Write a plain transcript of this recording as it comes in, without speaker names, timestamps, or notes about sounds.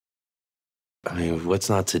I mean, what's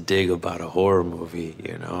not to dig about a horror movie,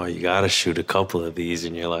 you know? You gotta shoot a couple of these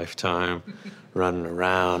in your lifetime. Running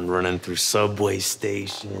around, running through subway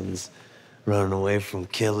stations, running away from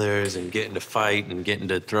killers and getting to fight and getting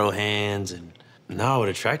to throw hands. And no, what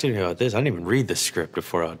attracted me about this, I didn't even read the script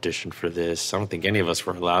before I auditioned for this. I don't think any of us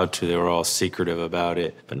were allowed to. They were all secretive about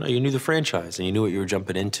it. But no, you knew the franchise and you knew what you were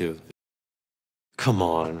jumping into. Come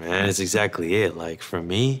on, man, it's exactly it. Like, for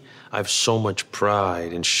me, I have so much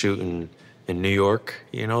pride in shooting in New York.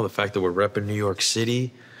 You know, the fact that we're repping New York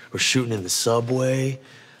City, we're shooting in the subway.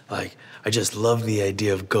 Like, I just love the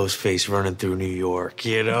idea of Ghostface running through New York,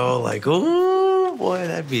 you know? Like, oh, boy,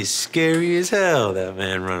 that'd be scary as hell, that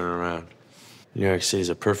man running around. New York City is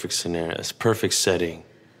a perfect scenario, it's a perfect setting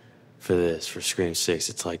for this, for Scream 6.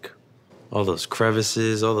 It's like all those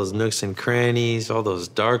crevices, all those nooks and crannies, all those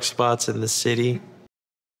dark spots in the city.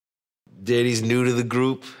 Daddy's new to the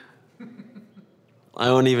group.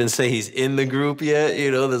 I won't even say he's in the group yet.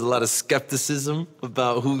 You know, there's a lot of skepticism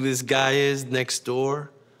about who this guy is next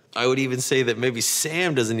door. I would even say that maybe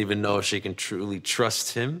Sam doesn't even know if she can truly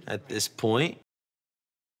trust him at this point.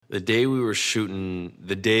 The days we were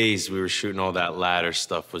shooting all that ladder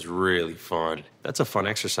stuff was really fun. That's a fun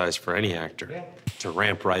exercise for any actor, to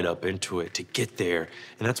ramp right up into it, to get there.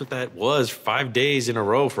 And that's what that was. 5 days in a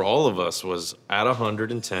row for all of us was at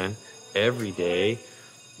 110 every day,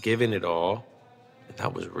 giving it all. And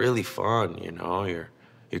that was really fun, you know?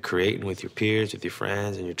 You're creating with your peers, with your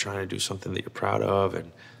friends, and you're trying to do something that you're proud of,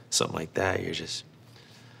 and something like that. You're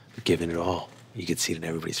giving it all. You could see it in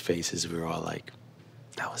everybody's faces. We were all like,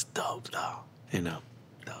 that was dope, though. You know,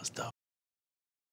 that was dope.